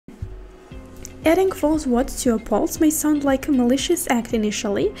Adding false words to your polls may sound like a malicious act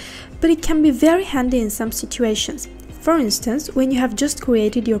initially, but it can be very handy in some situations. For instance, when you have just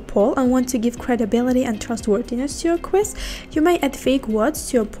created your poll and want to give credibility and trustworthiness to your quiz, you may add fake words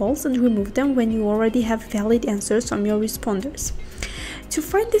to your polls and remove them when you already have valid answers from your responders. To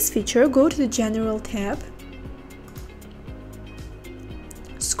find this feature, go to the General tab,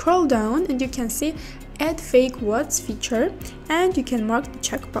 scroll down and you can see Add Fake Words feature, and you can mark the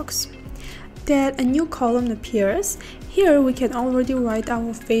checkbox. Then a new column appears. Here we can already write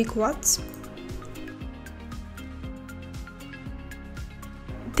our fake words.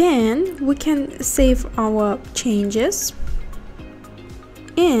 Then we can save our changes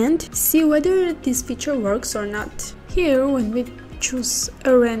and see whether this feature works or not. Here, when we choose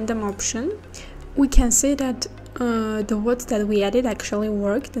a random option, we can see that the words that we added actually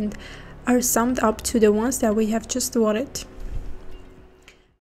worked and are summed up to the ones that we have just voted.